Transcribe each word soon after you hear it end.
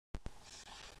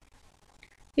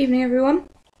Evening everyone.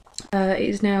 It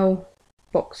is now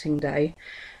Boxing Day.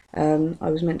 I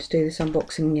was meant to do this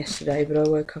unboxing yesterday, but I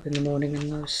woke up in the morning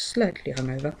and I was slightly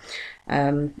hungover.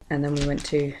 And then we went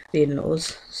to the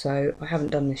in-laws, so I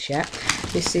haven't done this yet.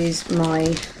 This is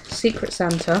my Secret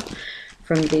Santa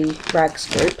from the R.A.G.S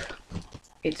group.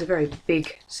 It's a very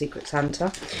big Secret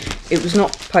Santa. It was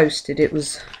not posted, it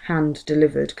was hand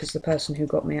delivered because the person who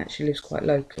got me actually lives quite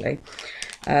locally,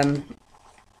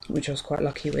 which I was quite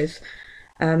lucky with.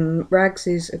 R.A.G.S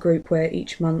is a group where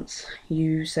each month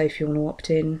you say if you want to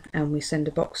opt in, and we send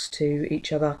a box to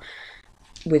each other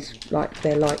with like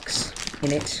their likes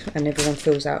in it, and everyone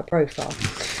fills out a profile.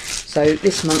 So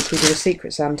this month we did a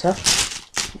Secret Santa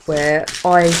where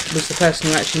I was the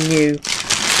person who actually knew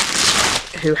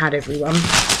who had everyone,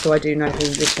 so I do know who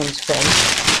this one's from.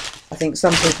 I think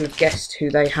some people have guessed who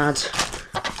they had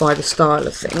by the style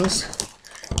of things,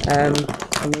 and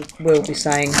we will be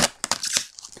saying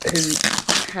who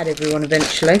had everyone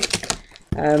eventually.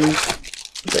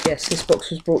 But yes, this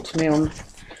box was brought to me on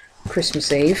Christmas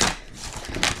Eve,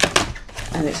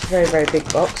 and it's a very, very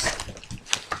big box.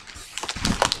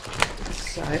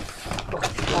 So,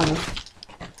 I'll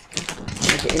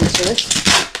get into this.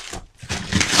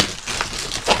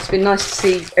 It's been nice to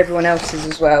see everyone else's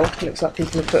as well. It looks like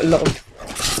people have put a lot of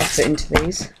effort into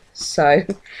these. So,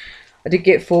 I did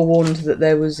get forewarned that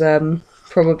there was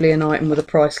probably an item with a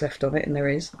price left on it, and there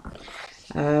is.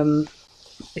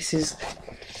 This is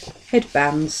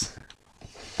headbands.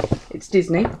 It's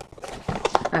Disney.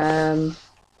 I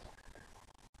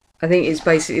think it's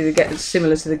basically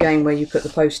similar to the game where you put the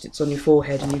post-its on your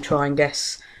forehead and you try and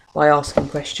guess by asking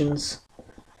questions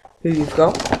who you've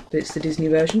got, but it's the Disney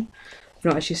version. I've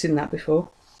not actually seen that before.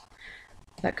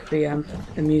 That could be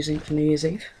amusing for New Year's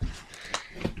Eve.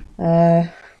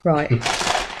 Right.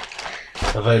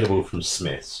 Available from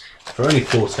Smith's for only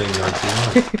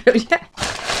 $14.99. Yeah.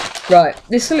 Right,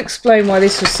 this will explain why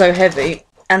this was so heavy,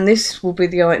 and this will be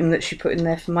the item that she put in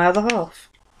there for my other half.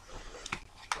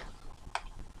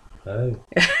 Oh.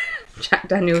 Jack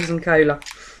Daniels and cola.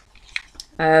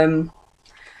 The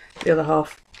other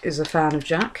half is a fan of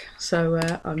Jack, so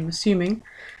I'm assuming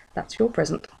that's your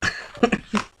present. But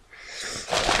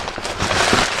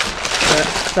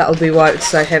that'll be why it's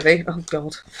so heavy. Oh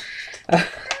god.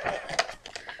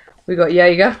 We got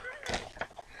Jaeger.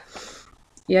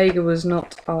 Jaeger was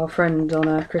not our friend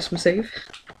on Christmas Eve,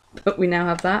 but we now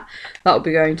have that. That'll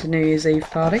be going to New Year's Eve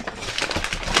party.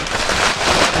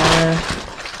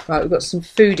 Right, we've got some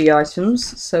foodie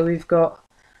items. So we've got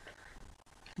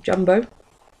Jumbo.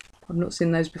 I've not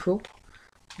seen those before.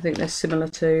 I think they're similar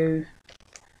to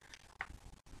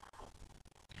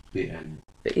BN.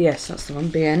 But yes, that's the one,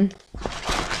 BN.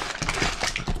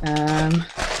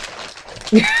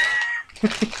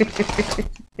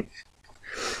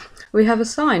 We have a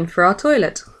sign for our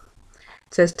toilet.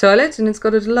 It says toilet, and it's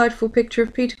got a delightful picture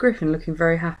of Peter Griffin looking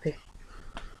very happy.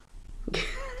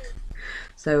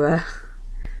 So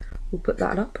we'll put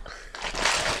that up.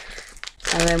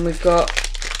 And then we've got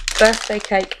birthday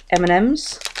cake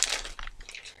M&Ms,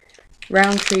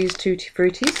 Roundtree's Tutti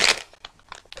Fruities,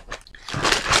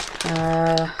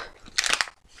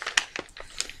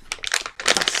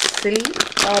 Silly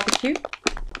barbecue,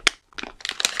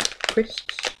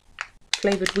 crisps,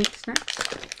 flavoured wheat snacks.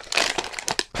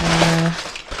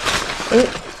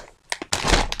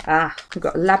 We've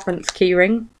got a Labyrinth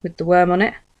keyring with the worm on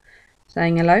it,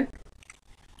 saying hello.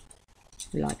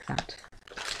 We like that.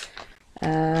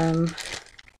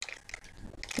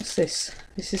 What's this?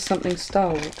 This is something Star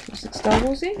Wars. Is it Star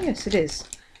Warsy? Yes, it is.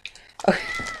 Oh,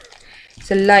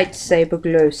 it's a lightsaber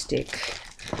glow stick.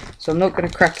 So I'm not going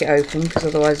to crack it open because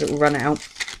otherwise it will run out.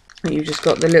 But you've just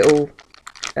got the little,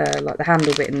 like the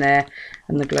handle bit in there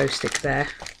and the glow stick there.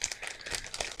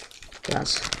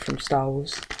 That's from Star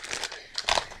Wars.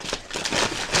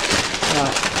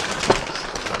 Right.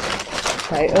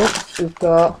 Okay, oh, we've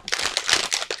got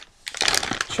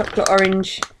chocolate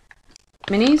orange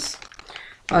minis.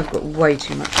 I've got way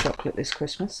too much chocolate this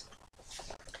Christmas.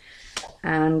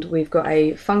 And we've got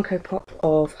a Funko Pop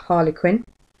of Harley Quinn,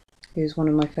 who's one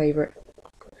of my favourite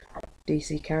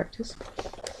DC characters.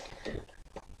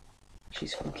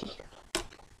 She's funky.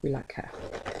 We like her.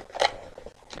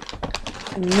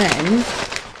 And then,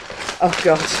 oh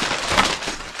god.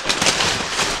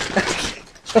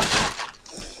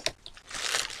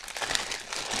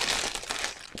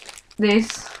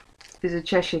 This is a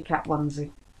Cheshire Cat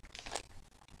onesie.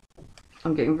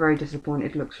 I'm getting very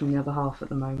disappointed looks from the other half at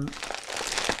the moment.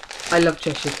 I love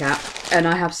Cheshire Cat, and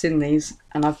I have seen these,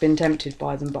 and I've been tempted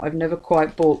by them, but I've never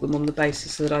quite bought them on the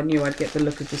basis that I knew I'd get the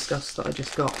look of disgust that I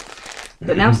just got.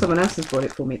 But now someone else has bought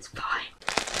it for me, it's fine.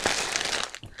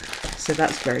 So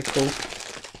that's very cool.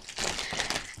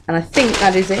 And I think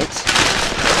that is it.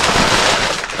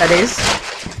 That is.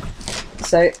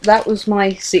 So that was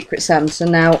my Secret Santa.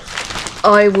 Now,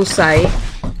 I will say,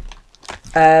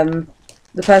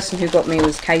 the person who got me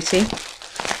was Katie.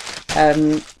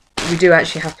 We do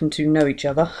actually happen to know each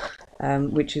other,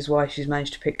 which is why she's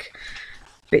managed to pick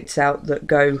bits out that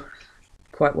go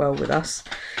quite well with us.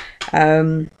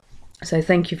 So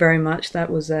thank you very much.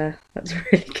 That's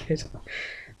really good.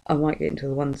 I might get into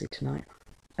the onesie tonight.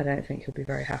 I don't think he'll be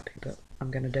very happy, but I'm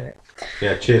going to do it.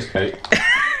 Yeah, cheers, Kate.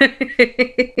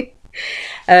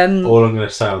 All I'm going to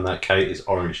say on that, Kate, is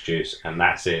orange juice, and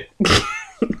that's it.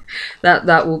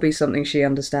 That will be something she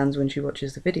understands when she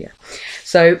watches the video.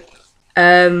 So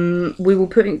we will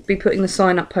be putting the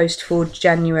sign up post for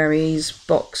January's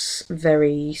box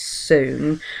very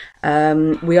soon.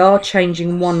 We are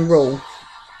changing one rule,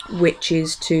 which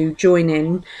is to join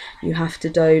in you have to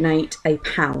donate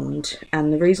 £1,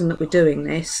 and the reason that we're doing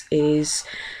this is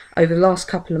over the last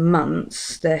couple of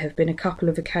months there have been a couple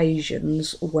of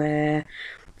occasions where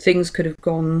things could have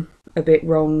gone a bit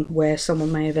wrong, where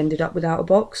someone may have ended up without a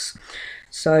box.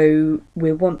 So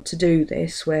we want to do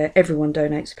this where everyone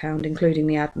donates £1, including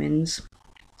the admins,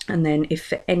 and then if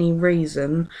for any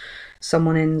reason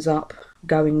someone ends up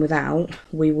going without,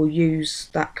 we will use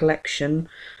that collection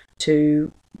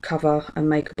to cover and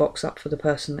make a box up for the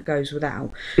person that goes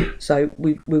without. So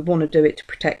we want to do it to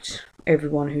protect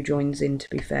everyone who joins in, to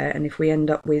be fair, and if we end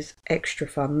up with extra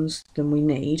funds than we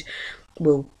need,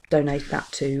 we'll donate that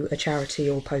to a charity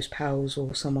or Post Pals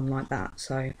or someone like that.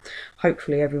 So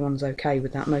hopefully everyone's okay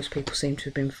with that. Most people seem to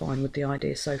have been fine with the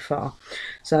idea so far.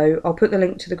 So I'll put the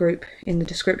link to the group in the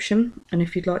description, and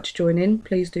if you'd like to join in,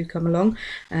 please do come along,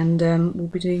 and we'll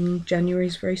be doing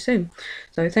January's very soon.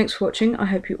 So thanks for watching. I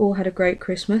hope you all had a great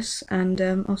Christmas, and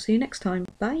I'll see you next time.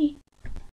 Bye.